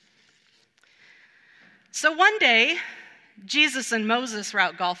So one day, Jesus and Moses were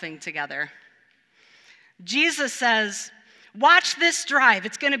out golfing together. Jesus says, "Watch this drive.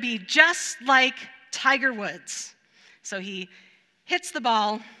 It's going to be just like Tiger Woods." So he hits the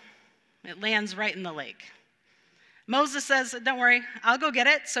ball. It lands right in the lake. Moses says, "Don't worry, I'll go get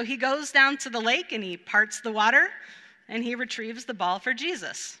it." So he goes down to the lake and he parts the water and he retrieves the ball for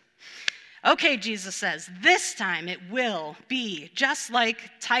Jesus. "Okay," Jesus says, "this time it will be just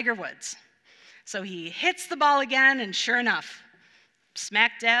like Tiger Woods." So he hits the ball again, and sure enough,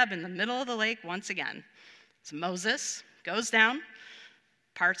 smack dab in the middle of the lake once again. So Moses goes down,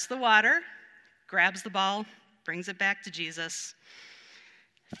 parts the water, grabs the ball, brings it back to Jesus.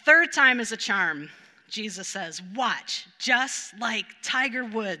 Third time is a charm. Jesus says, "Watch, just like Tiger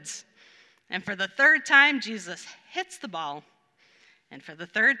Woods." And for the third time, Jesus hits the ball. And for the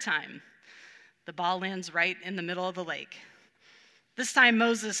third time, the ball lands right in the middle of the lake. This time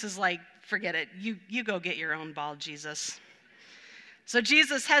Moses is like, "Forget it. You go get your own ball, Jesus." So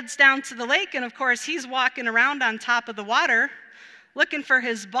Jesus heads down to the lake, and of course, he's walking around on top of the water looking for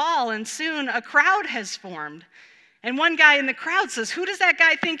his ball, and soon a crowd has formed. And one guy in the crowd says, "Who does that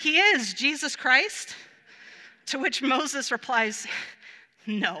guy think he is, Jesus Christ?" To which Moses replies,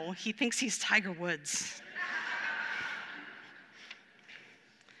 "No, he thinks he's Tiger Woods."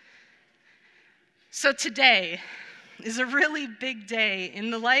 So today is a really big day in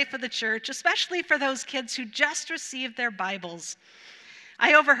the life of the church, especially for those kids who just received their Bibles.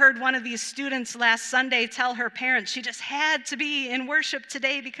 I overheard one of these students last Sunday tell her parents she just had to be in worship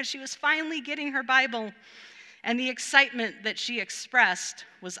today because she was finally getting her Bible, and the excitement that she expressed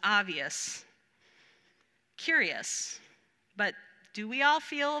was obvious. Curious, but do we all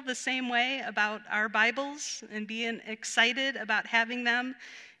feel the same way about our Bibles and being excited about having them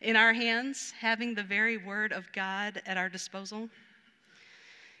in our hands, having the very Word of God at our disposal?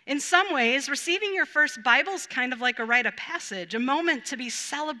 In some ways, receiving your first Bible is kind of like a rite of passage, a moment to be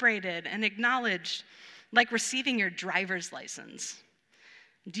celebrated and acknowledged, like receiving your driver's license.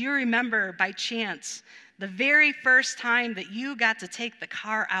 Do you remember, by chance, the very first time that you got to take the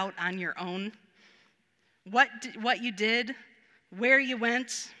car out on your own? What you did, where you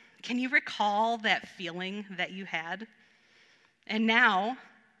went? Can you recall that feeling that you had? And now,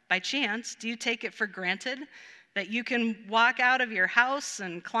 by chance, do you take it for granted that you can walk out of your house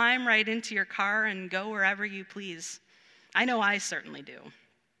and climb right into your car and go wherever you please? I know I certainly do.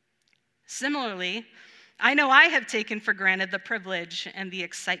 Similarly, I know I have taken for granted the privilege and the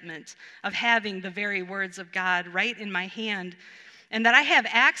excitement of having the very words of God right in my hand, and that I have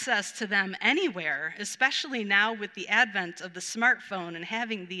access to them anywhere, especially now with the advent of the smartphone and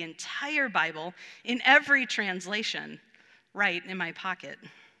having the entire Bible in every translation right in my pocket.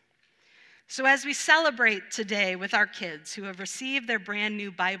 So as we celebrate today with our kids who have received their brand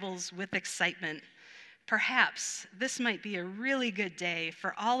new Bibles with excitement, perhaps this might be a really good day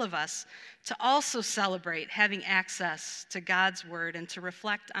for all of us to also celebrate having access to God's Word and to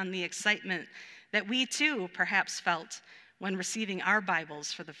reflect on the excitement that we too perhaps felt when receiving our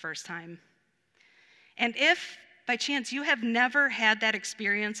Bibles for the first time. And if, by chance, you have never had that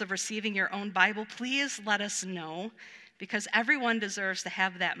experience of receiving your own Bible, please let us know, because everyone deserves to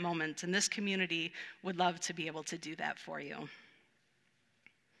have that moment, and this community would love to be able to do that for you.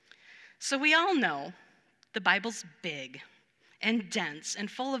 So we all know the Bible's big and dense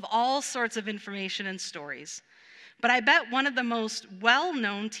and full of all sorts of information and stories. But I bet one of the most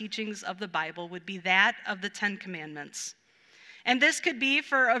well-known teachings of the Bible would be that of the Ten Commandments. And this could be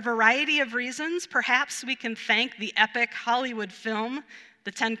for a variety of reasons. Perhaps we can thank the epic Hollywood film,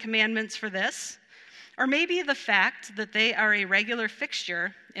 The Ten Commandments, for this. Or maybe the fact that they are a regular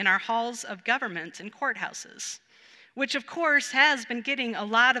fixture in our halls of government and courthouses, which of course has been getting a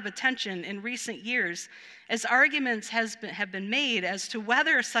lot of attention in recent years as arguments have been made as to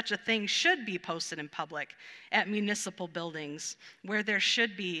whether such a thing should be posted in public at municipal buildings where there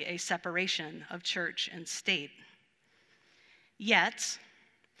should be a separation of church and state. Yet,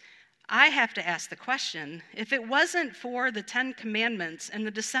 I have to ask the question, if it wasn't for the Ten Commandments and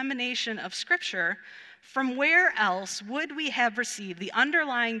the dissemination of Scripture, from where else would we have received the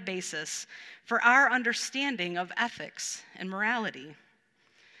underlying basis for our understanding of ethics and morality?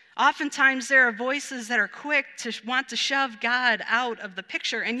 Oftentimes, there are voices that are quick to want to shove God out of the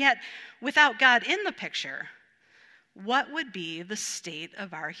picture, and yet, without God in the picture, what would be the state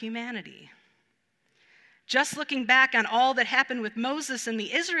of our humanity? Just looking back on all that happened with Moses and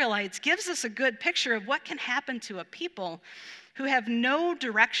the Israelites gives us a good picture of what can happen to a people who have no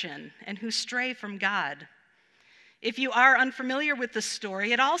direction and who stray from God. If you are unfamiliar with the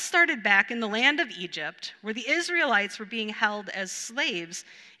story, it all started back in the land of Egypt, where the Israelites were being held as slaves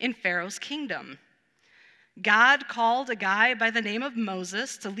in Pharaoh's kingdom. God called a guy by the name of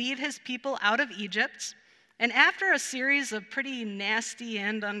Moses to lead his people out of Egypt, and after a series of pretty nasty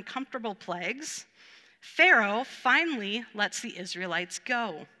and uncomfortable plagues, Pharaoh finally lets the Israelites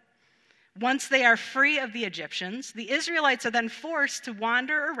go. Once they are free of the Egyptians, the Israelites are then forced to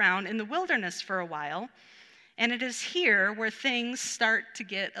wander around in the wilderness for a while, and it is here where things start to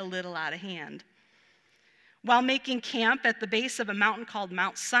get a little out of hand. While making camp at the base of a mountain called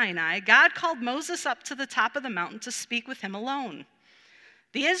Mount Sinai, God called Moses up to the top of the mountain to speak with him alone.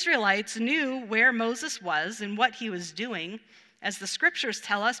 The Israelites knew where Moses was and what he was doing, as the scriptures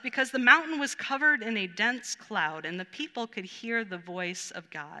tell us, because the mountain was covered in a dense cloud and the people could hear the voice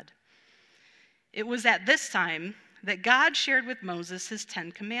of God. It was at this time that God shared with Moses his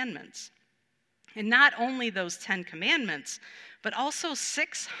 10 commandments. And not only those 10 commandments, but also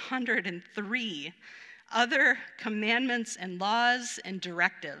 603 other commandments and laws and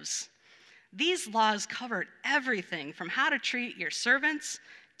directives. These laws covered everything from how to treat your servants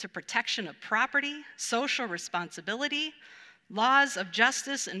to protection of property, social responsibility, laws of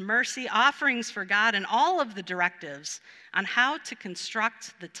justice and mercy, offerings for God, and all of the directives on how to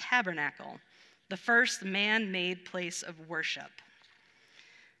construct the tabernacle, the first man-made place of worship.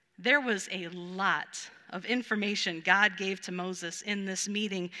 There was a lot of information God gave to Moses in this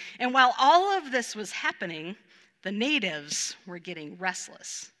meeting, and while all of this was happening, the natives were getting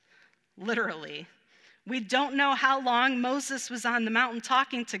restless, literally. We don't know how long Moses was on the mountain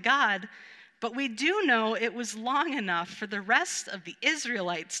talking to God, but we do know it was long enough for the rest of the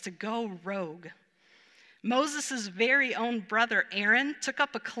Israelites to go rogue. Moses' very own brother Aaron took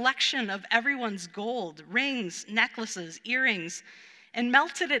up a collection of everyone's gold, rings, necklaces, earrings, and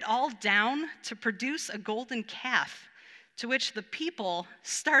melted it all down to produce a golden calf, to which the people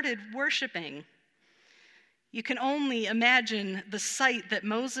started worshiping. You can only imagine the sight that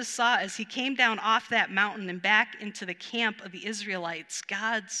Moses saw as he came down off that mountain and back into the camp of the Israelites,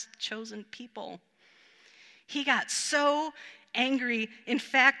 God's chosen people. He got so angry, in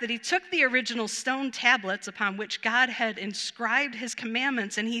fact, that he took the original stone tablets upon which God had inscribed his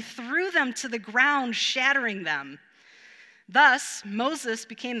commandments and he threw them to the ground, shattering them. Thus, Moses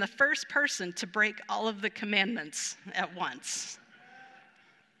became the first person to break all of the commandments at once.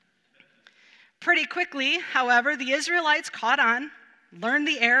 Pretty quickly, however, the Israelites caught on, learned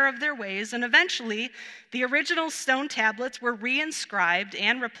the error of their ways, and eventually the original stone tablets were reinscribed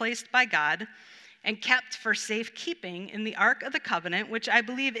and replaced by God and kept for safekeeping in the Ark of the Covenant, which I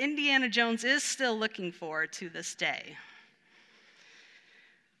believe Indiana Jones is still looking for to this day.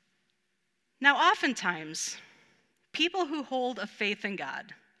 Now, oftentimes, people who hold a faith in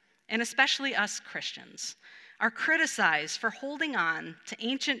God, and especially us Christians, are criticized for holding on to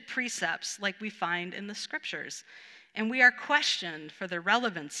ancient precepts like we find in the scriptures, and we are questioned for their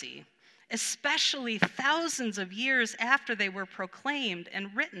relevancy, especially thousands of years after they were proclaimed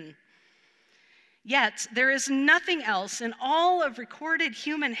and written. Yet, there is nothing else in all of recorded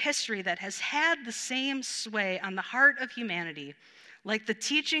human history that has had the same sway on the heart of humanity like the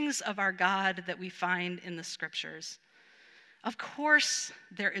teachings of our God that we find in the scriptures. Of course,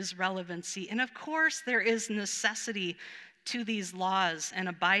 there is relevancy, and of course, there is necessity to these laws and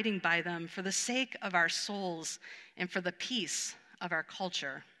abiding by them for the sake of our souls and for the peace of our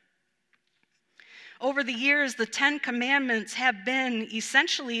culture. Over the years, the 10 Commandments have been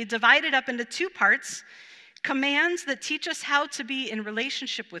essentially divided up into 2 parts: commands that teach us how to be in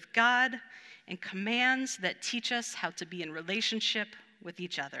relationship with God, and commands that teach us how to be in relationship with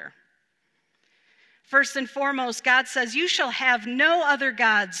each other. First and foremost, God says, "You shall have no other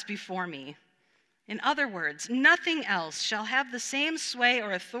gods before me." In other words, nothing else shall have the same sway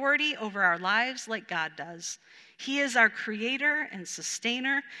or authority over our lives like God does. He is our creator and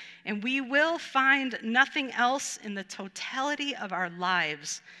sustainer, and we will find nothing else in the totality of our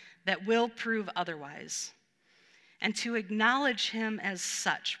lives that will prove otherwise. And to acknowledge him as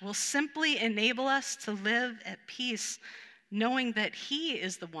such will simply enable us to live at peace, knowing that he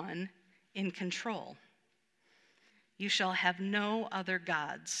is the one in control. You shall have no other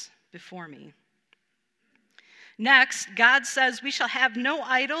gods before me. Next, God says we shall have no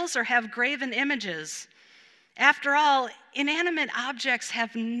idols or have graven images. After all, inanimate objects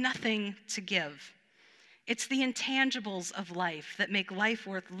have nothing to give. It's the intangibles of life that make life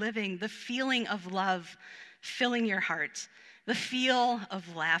worth living, the feeling of love filling your heart, the feel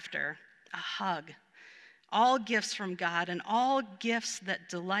of laughter, a hug, all gifts from God and all gifts that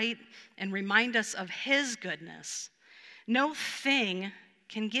delight and remind us of his goodness. No thing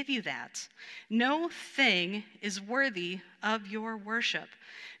can give you that. No thing is worthy of your worship.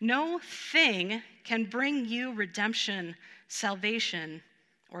 No thing can bring you redemption, salvation,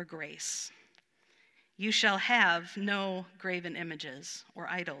 or grace. You shall have no graven images or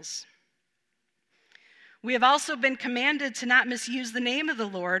idols. We have also been commanded to not misuse the name of the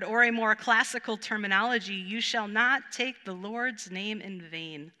Lord, or a more classical terminology, you shall not take the Lord's name in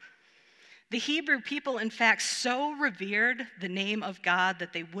vain. The Hebrew people, in fact, so revered the name of God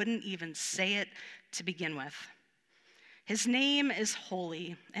that they wouldn't even say it to begin with. His name is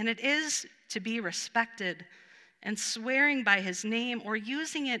holy, and it is to be respected, and swearing by his name or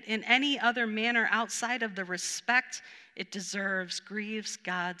using it in any other manner outside of the respect it deserves grieves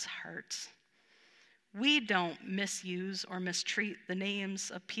God's heart. We don't misuse or mistreat the names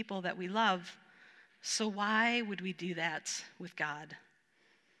of people that we love, so why would we do that with God?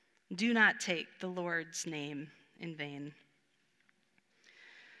 Do not take the Lord's name in vain.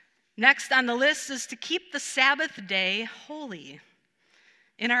 Next on the list is to keep the Sabbath day holy.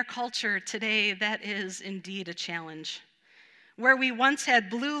 In our culture today, that is indeed a challenge. Where we once had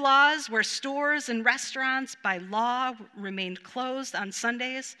blue laws, where stores and restaurants by law remained closed on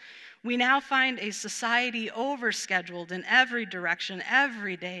Sundays, we now find a society overscheduled in every direction,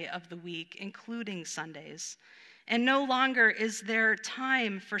 every day of the week, including Sundays. And no longer is there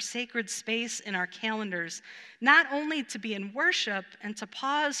time for sacred space in our calendars, not only to be in worship and to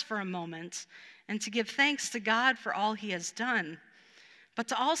pause for a moment and to give thanks to God for all he has done, but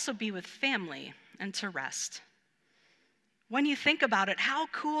to also be with family and to rest. When you think about it, how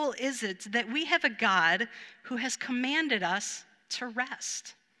cool is it that we have a God who has commanded us to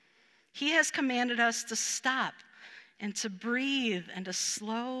rest? He has commanded us to stop and to breathe and to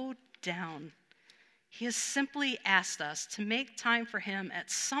slow down. He has simply asked us to make time for him at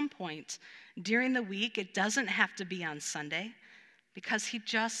some point during the week. It doesn't have to be on Sunday, because he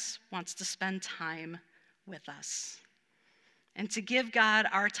just wants to spend time with us. And to give God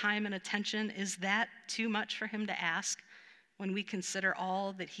our time and attention, is that too much for him to ask when we consider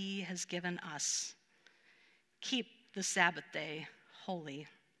all that he has given us? Keep the Sabbath day holy.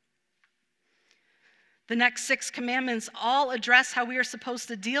 The next 6 commandments all address how we are supposed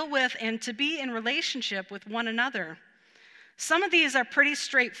to deal with and to be in relationship with one another. Some of these are pretty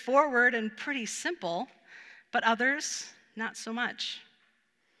straightforward and pretty simple, but others, not so much.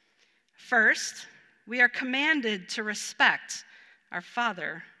 First, we are commanded to respect our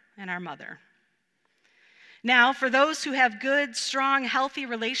father and our mother. Now, for those who have good, strong, healthy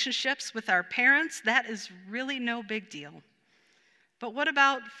relationships with our parents, that is really no big deal. But what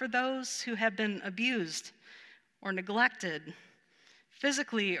about for those who have been abused or neglected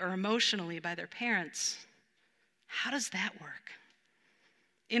physically or emotionally by their parents? How does that work?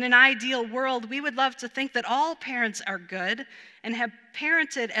 In an ideal world, we would love to think that all parents are good and have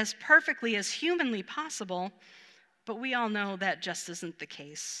parented as perfectly as humanly possible, but we all know that just isn't the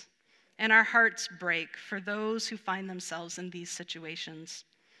case. And our hearts break for those who find themselves in these situations.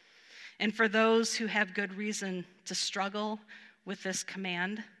 And for those who have good reason to struggle with this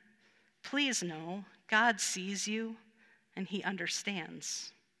command, please know God sees you and he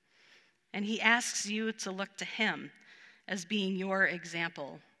understands. And he asks you to look to him as being your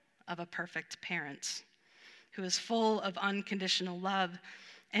example of a perfect parent who is full of unconditional love,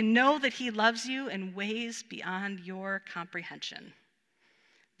 and know that he loves you in ways beyond your comprehension.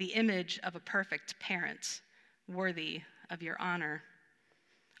 The image of a perfect parent worthy of your honor.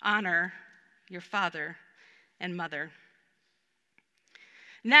 Honor your father and mother.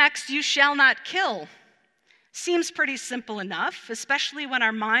 Next, you shall not kill. Seems pretty simple enough, especially when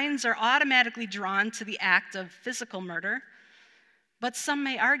our minds are automatically drawn to the act of physical murder. But some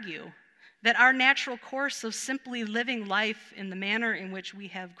may argue that our natural course of simply living life in the manner in which we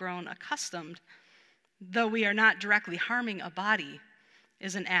have grown accustomed, though we are not directly harming a body,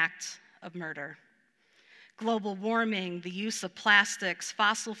 is an act of murder. Global warming, the use of plastics,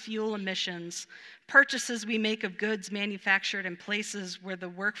 fossil fuel emissions, purchases we make of goods manufactured in places where the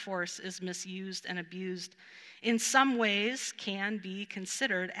workforce is misused and abused, in some ways can be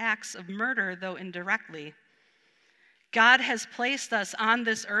considered acts of murder, though indirectly. God has placed us on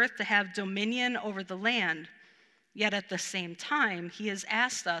this earth to have dominion over the land, yet at the same time, he has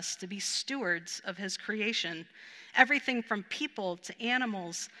asked us to be stewards of his creation, everything from people to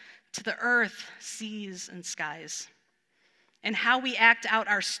animals to the earth, seas, and skies. And how we act out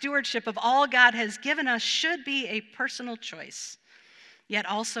our stewardship of all God has given us should be a personal choice, yet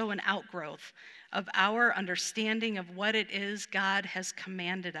also an outgrowth of our understanding of what it is God has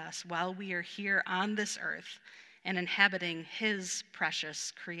commanded us while we are here on this earth and inhabiting his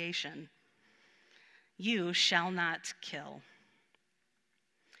precious creation. You shall not kill.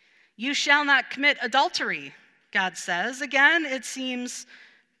 You shall not commit adultery, God says. Again, it seems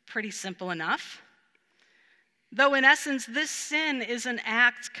pretty simple enough. Though in essence, this sin is an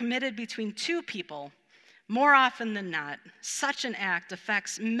act committed between two people, More often than not, such an act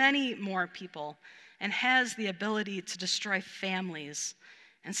affects many more people and has the ability to destroy families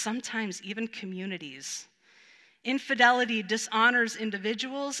and sometimes even communities. Infidelity dishonors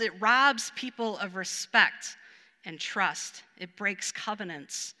individuals, it robs people of respect and trust, it breaks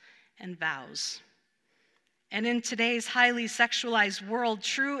covenants and vows. And in today's highly sexualized world,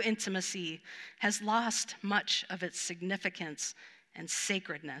 true intimacy has lost much of its significance and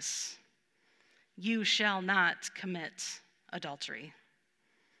sacredness. You shall not commit adultery.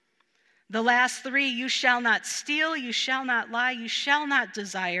 The last three: you shall not steal, you shall not lie, you shall not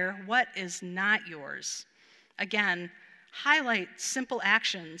desire what is not yours. Again, highlight simple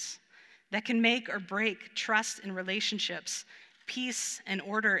actions that can make or break trust in relationships, peace and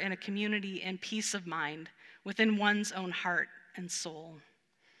order in a community, and peace of mind within one's own heart and soul.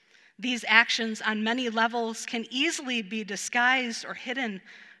 These actions on many levels can easily be disguised or hidden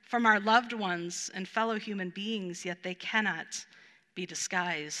from our loved ones and fellow human beings, yet they cannot be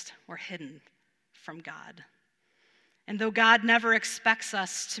disguised or hidden from God. And though God never expects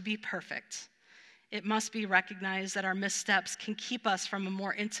us to be perfect, it must be recognized that our missteps can keep us from a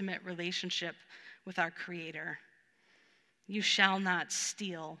more intimate relationship with our Creator. You shall not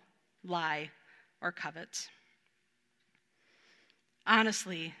steal, lie, or covet.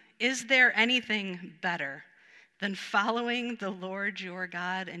 Honestly, is there anything better than following the Lord your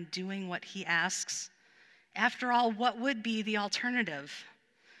God and doing what he asks? After all, what would be the alternative?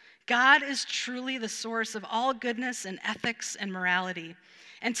 God is truly the source of all goodness and ethics and morality,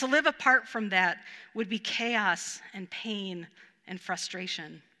 and to live apart from that would be chaos and pain and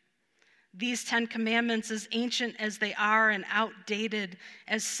frustration. These 10 Commandments, as ancient as they are and outdated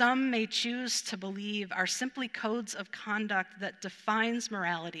as some may choose to believe, are simply codes of conduct that defines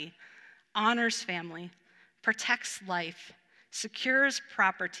morality, honors family, protects life, secures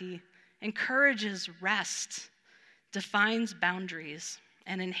property, encourages rest, defines boundaries,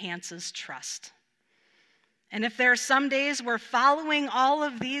 and enhances trust. And if there are some days where following all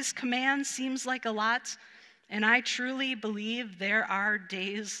of these commands seems like a lot, and I truly believe there are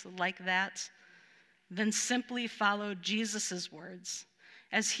days like that, then simply follow Jesus' words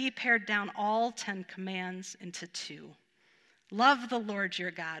as he pared down all 10 commands into 2. Love the Lord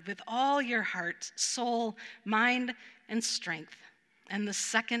your God with all your heart, soul, mind, and strength. And the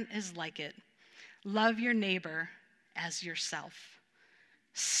second is like it: love your neighbor as yourself.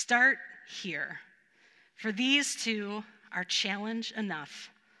 Start here, for these 2 are challenge enough,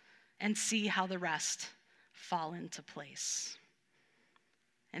 and see how the rest fall into place.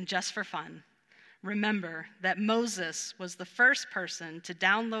 And just for fun, remember that Moses was the first person to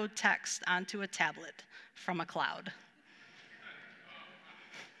download text onto a tablet from a cloud.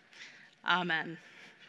 Amen.